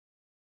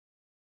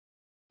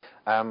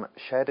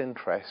Shared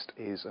Interest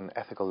is an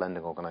ethical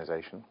lending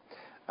organisation.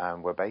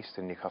 We're based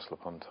in Newcastle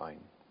upon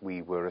Tyne.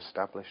 We were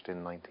established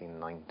in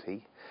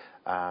 1990,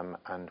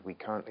 and we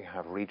currently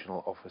have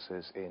regional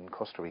offices in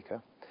Costa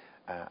Rica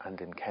and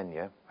in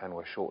Kenya, and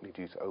we're shortly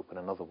due to open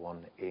another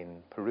one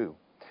in Peru.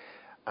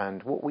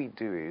 And what we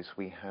do is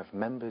we have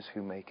members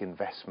who make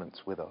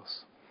investments with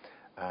us,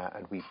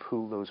 and we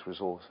pool those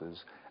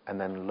resources and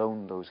then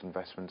loan those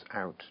investments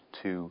out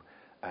to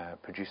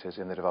producers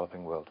in the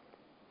developing world.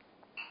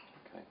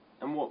 Okay.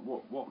 And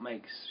what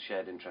makes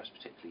Shared Interest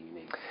particularly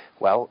unique?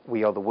 Well,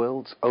 we are the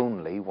world's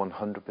only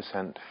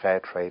 100% fair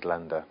trade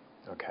lender.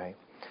 Okay.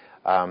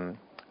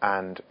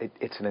 And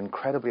it's an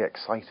incredibly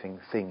exciting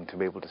thing to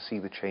be able to see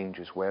the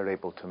changes we're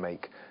able to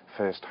make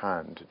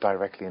firsthand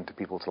directly into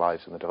people's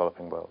lives in the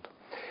developing world.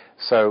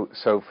 So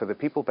for the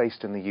people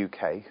based in the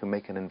UK who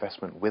make an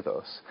investment with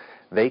us,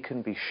 they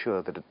can be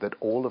sure that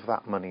all of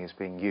that money is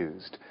being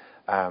used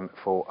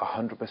for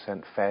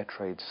 100% fair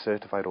trade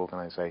certified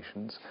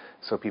organisations,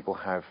 so people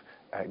have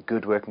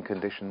good working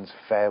conditions,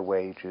 fair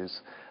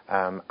wages,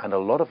 and a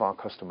lot of our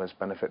customers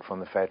benefit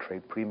from the fair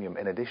trade premium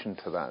in addition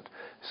to that.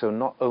 So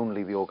not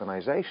only the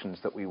organisations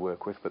that we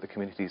work with, but the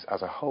communities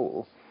as a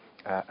whole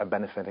are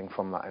benefiting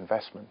from that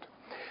investment.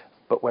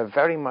 But we're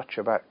very much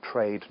about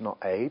trade, not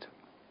aid.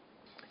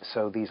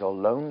 So these are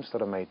loans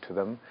that are made to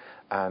them,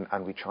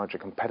 and we charge a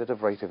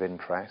competitive rate of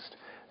interest,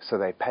 so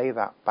they pay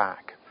that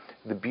back.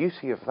 The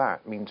beauty of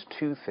that means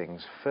two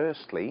things.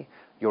 Firstly,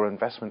 your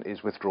investment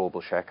is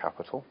withdrawable share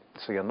capital,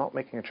 so you're not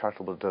making a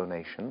charitable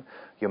donation,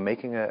 you're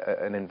making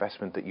an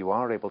investment that you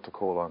are able to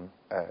call on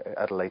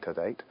at a later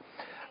date.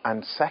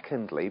 And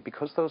secondly,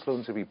 because those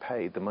loans are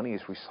repaid, the money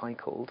is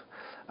recycled.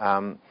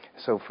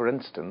 So for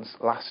instance,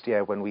 last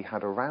year when we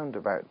had around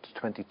about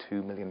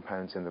 £22 million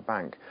in the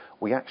bank,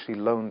 we actually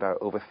loaned out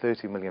over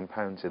 £30 million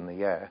in the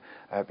year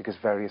because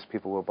various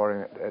people were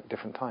borrowing at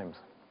different times.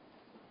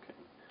 Okay,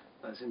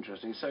 that's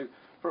interesting. So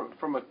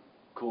from a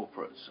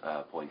corporate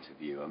point of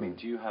view, I mean,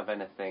 do you have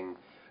anything,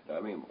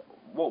 I mean,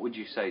 what would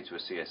you say to a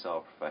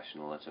CSR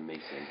professional at a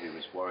meeting who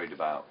was worried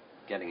about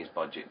getting his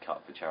budget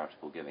cut for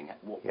charitable giving?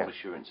 What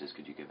assurances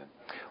could you give him?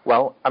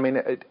 Well, I mean,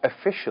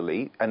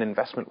 officially, an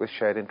investment with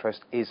shared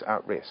interest is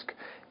at risk.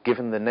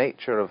 Given the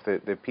nature of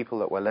the people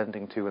that we're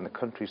lending to and the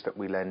countries that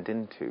we lend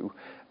into,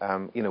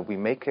 we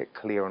make it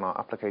clear in our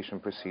application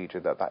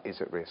procedure that that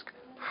is at risk.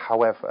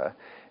 However,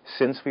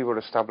 since we were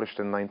established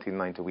in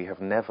 1990, we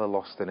have never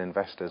lost an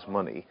investor's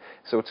money,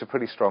 so it's a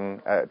pretty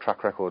strong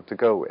track record to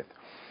go with.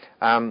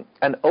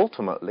 And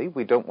ultimately,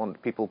 we don't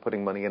want people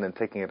putting money in and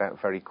taking it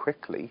out very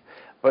quickly.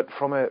 But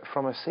from a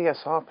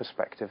CSR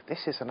perspective,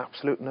 this is an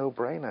absolute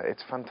no-brainer.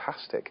 It's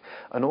fantastic.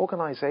 An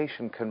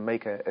organisation can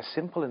make a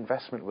simple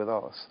investment with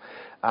us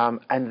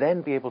and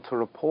then be able to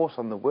report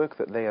on the work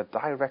that they are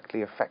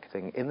directly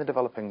affecting in the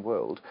developing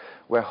world,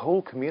 where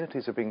whole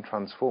communities are being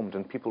transformed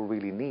and people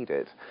really need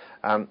it.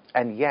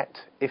 And yet,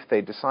 if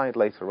they decide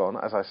later on,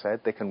 as I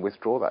said, they can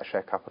withdraw that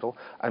share capital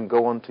and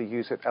go on to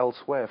use it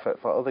elsewhere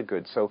for other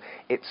goods. So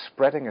it's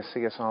spreading a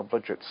CSR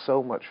budget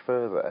so much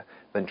further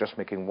than just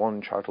making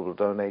one charitable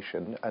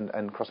donation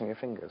and crossing your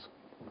fingers.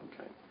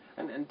 Okay.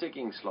 And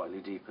digging slightly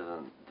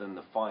deeper than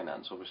the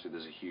finance, obviously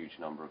there's a huge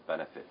number of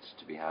benefits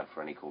to be had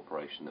for any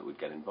corporation that would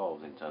get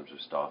involved in terms of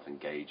staff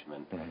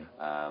engagement,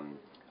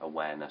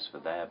 awareness for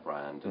their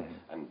brand,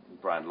 and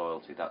brand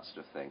loyalty, that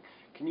sort of thing.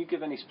 Can you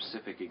give any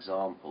specific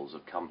examples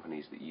of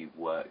companies that you've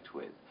worked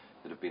with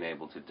that have been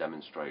able to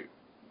demonstrate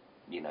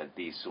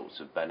these sorts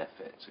of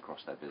benefits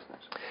across their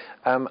business?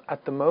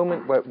 At the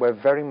moment, we're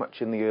very much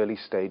in the early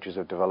stages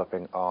of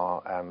developing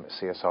our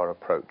CSR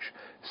approach.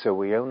 So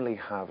we only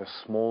have a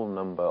small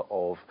number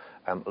of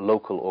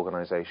local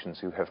organisations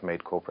who have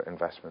made corporate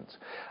investments.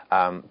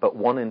 But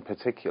one in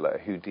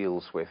particular who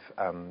deals with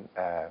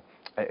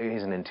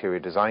is an interior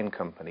design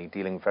company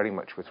dealing very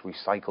much with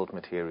recycled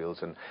materials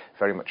and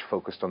very much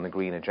focused on the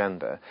green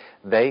agenda.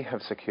 They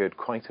have secured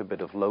quite a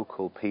bit of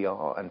local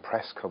PR and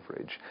press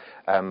coverage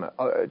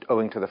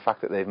owing to the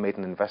fact that they've made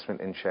an investment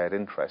in shared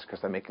interest,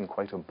 because they're making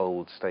quite a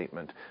bold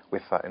statement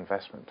with that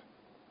investment.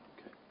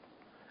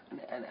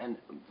 Okay. And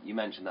you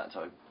mentioned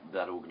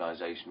that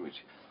organisation,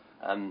 which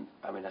I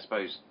mean, I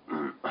suppose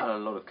a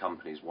lot of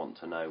companies want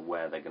to know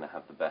where they're going to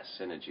have the best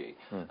synergy.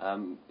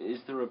 Is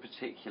there a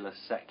particular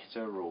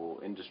sector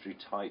or industry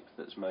type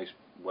that's most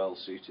well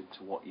suited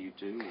to what you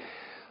do?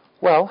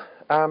 Well,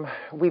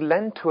 we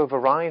lend to a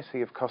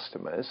variety of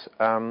customers.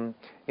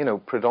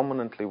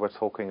 Predominantly we're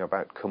talking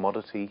about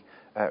commodity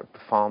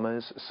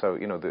farmers, so,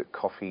 the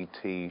coffee,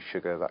 tea,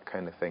 sugar, that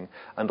kind of thing,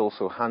 and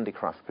also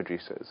handicraft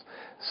producers.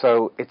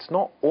 So it's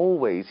not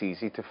always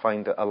easy to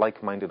find a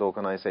like-minded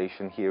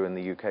organisation here in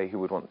the UK who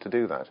would want to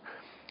do that.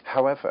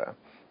 However,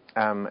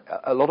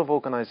 a lot of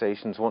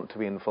organisations want to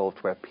be involved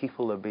where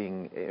people are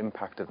being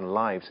impacted in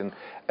lives,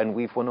 and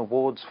we've won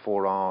awards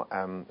for our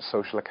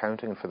social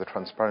accounting and for the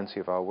transparency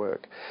of our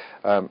work.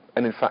 And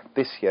in fact,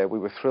 this year we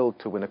were thrilled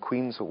to win a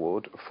Queen's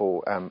Award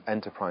for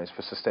Enterprise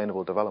for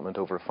Sustainable Development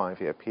over a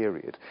 5-year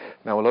period.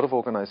 Now, a lot of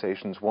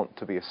organisations want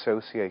to be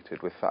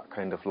associated with that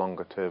kind of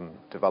longer-term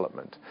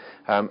development.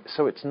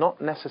 So it's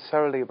not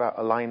necessarily about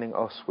aligning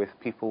us with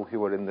people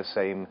who are in the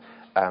same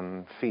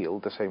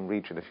field, the same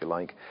region, if you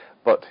like,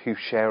 but who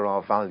share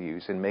our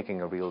values in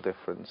making a real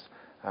difference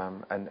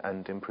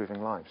and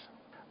improving lives.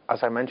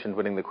 As I mentioned,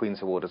 winning the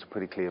Queen's Award is a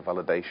pretty clear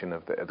validation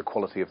of the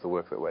quality of the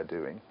work that we're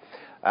doing.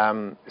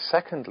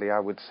 Secondly, I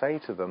would say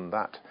to them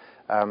that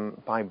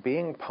by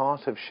being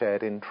part of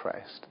shared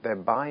interest, they're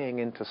buying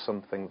into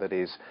something that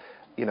is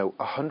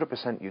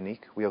 100%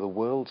 unique. We are the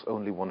world's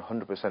only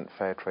 100%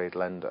 fair trade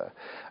lender.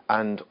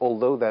 And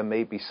although there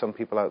may be some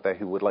people out there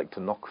who would like to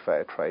knock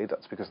fair trade,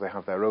 that's because they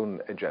have their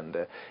own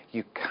agenda,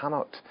 you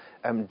cannot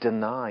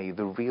deny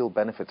the real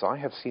benefits. I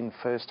have seen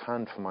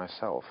firsthand for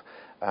myself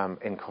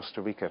in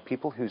Costa Rica,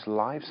 people whose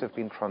lives have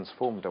been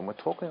transformed, and we're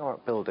talking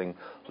about building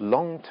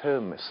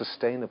long-term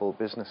sustainable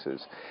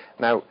businesses.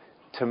 Now,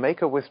 to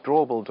make a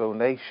withdrawable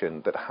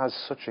donation that has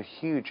such a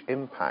huge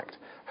impact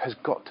has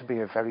got to be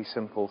a very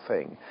simple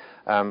thing,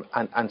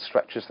 and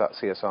stretches that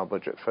CSR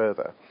budget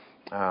further.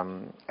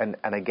 And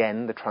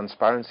again, the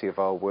transparency of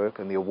our work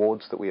and the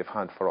awards that we have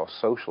had for our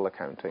social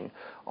accounting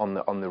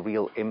on the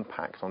real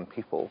impact on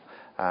people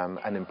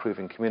and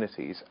improving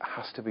communities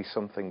has to be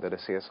something that a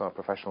CSR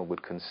professional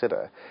would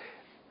consider.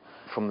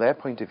 From their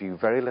point of view,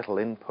 very little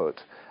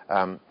input.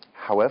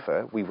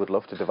 However, we would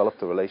love to develop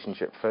the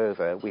relationship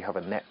further. We have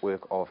a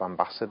network of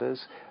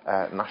ambassadors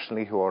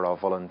nationally who are our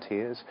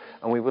volunteers,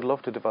 and we would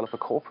love to develop a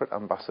corporate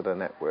ambassador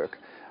network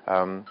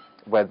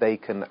where they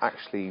can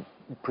actually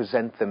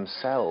present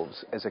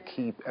themselves as a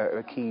key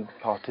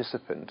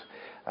participant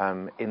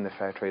in the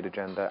fair trade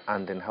agenda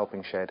and in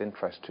helping shared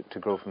interest to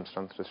grow from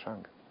strength to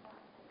strength.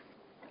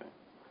 Okay.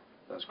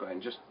 That's great.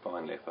 And just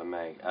finally, if I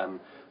may,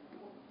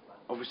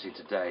 obviously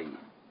today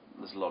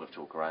there's a lot of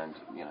talk around,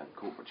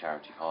 corporate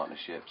charity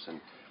partnerships,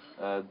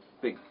 and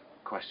big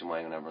question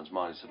weighing on everyone's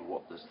mind is sort of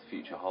what does the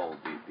future hold?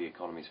 The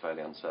economy is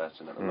fairly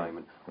uncertain at the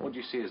moment. What do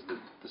you see as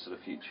the sort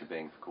of future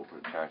being for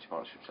corporate charity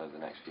partnerships over the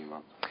next few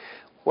months?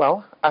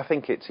 Well, I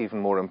think it's even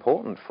more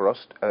important for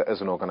us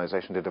as an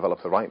organisation to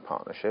develop the right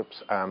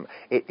partnerships.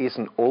 It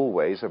isn't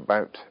always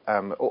about,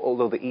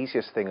 although the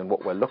easiest thing and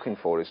what we're looking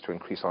for is to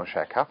increase our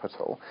share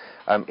capital,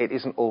 it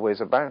isn't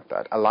always about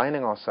that.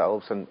 Aligning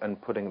ourselves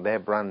and putting their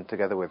brand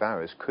together with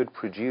ours could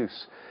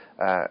produce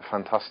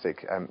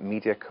fantastic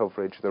media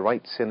coverage. The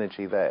right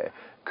synergy there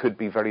could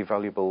be very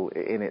valuable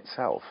in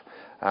itself.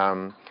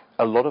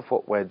 A lot of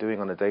what we're doing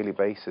on a daily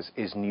basis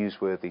is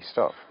newsworthy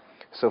stuff.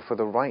 So for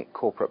the right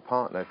corporate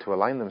partner to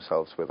align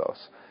themselves with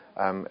us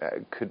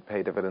could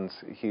pay dividends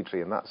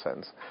hugely in that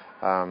sense.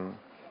 And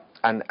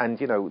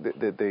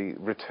the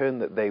return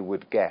that they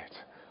would get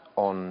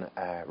on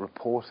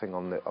reporting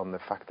on the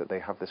fact that they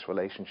have this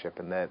relationship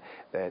and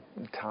they're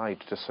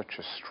tied to such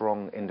a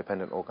strong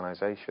independent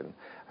organisation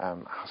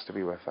has to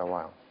be worth their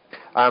while.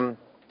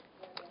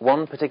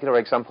 One particular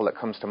example that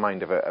comes to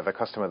mind of a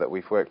customer that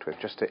we've worked with,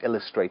 just to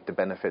illustrate the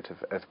benefit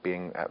of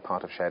being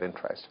part of shared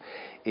interest,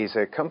 is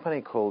a company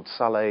called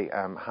Sale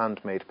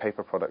Handmade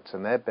Paper Products,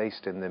 and they're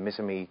based in the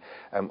Misamis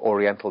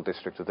Oriental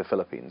district of the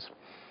Philippines.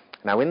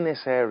 Now, in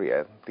this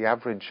area, the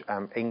average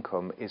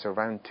income is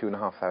around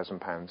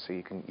 £2,500, so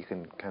you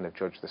can kind of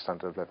judge the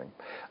standard of living.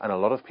 And a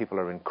lot of people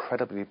are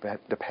incredibly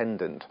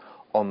dependent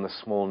on the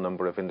small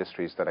number of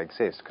industries that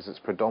exist, because it's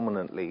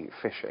predominantly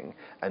fishing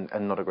and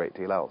not a great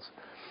deal else.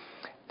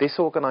 This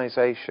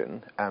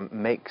organisation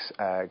makes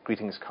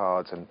greetings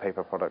cards and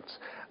paper products,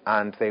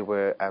 and they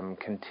were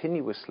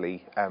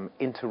continuously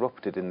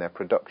interrupted in their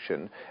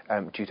production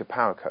due to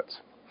power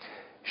cuts.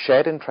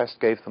 Shared Interest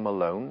gave them a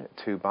loan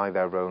to buy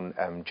their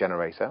own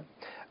generator,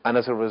 and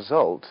as a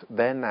result,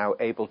 they're now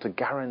able to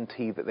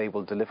guarantee that they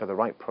will deliver the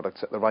right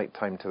products at the right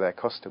time to their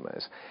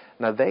customers.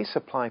 Now, they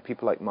supply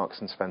people like Marks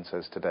and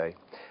Spencer's today,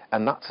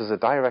 and that's as a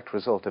direct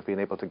result of being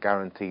able to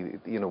guarantee,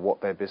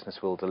 what their business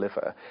will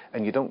deliver.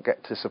 And you don't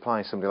get to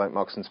supply somebody like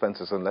Marks and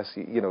Spencer's unless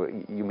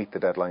you meet the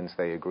deadlines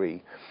they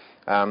agree.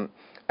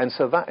 And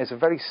so that is a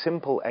very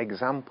simple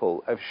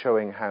example of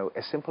showing how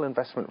a simple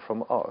investment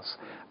from us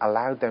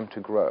allowed them to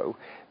grow.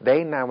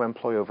 They now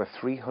employ over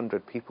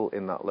 300 people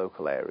in that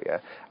local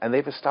area, and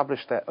they've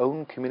established their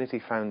own community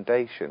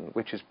foundation,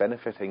 which is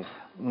benefiting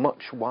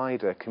much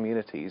wider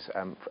communities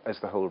as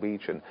the whole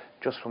region,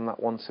 just from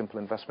that one simple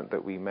investment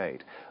that we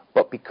made.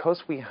 But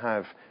because we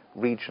have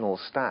regional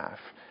staff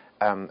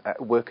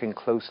working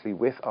closely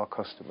with our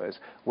customers,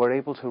 we're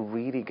able to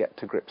really get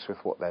to grips with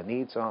what their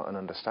needs are and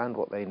understand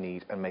what they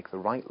need and make the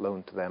right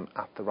loan to them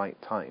at the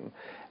right time.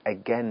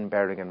 Again,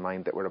 bearing in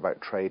mind that we're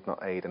about trade,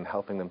 not aid, and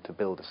helping them to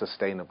build a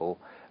sustainable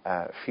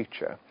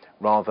future,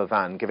 rather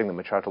than giving them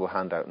a charitable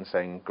handout and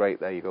saying,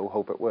 great, there you go,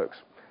 hope it works,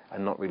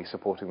 and not really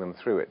supporting them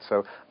through it.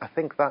 So I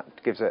think that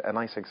gives a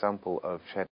nice example of shared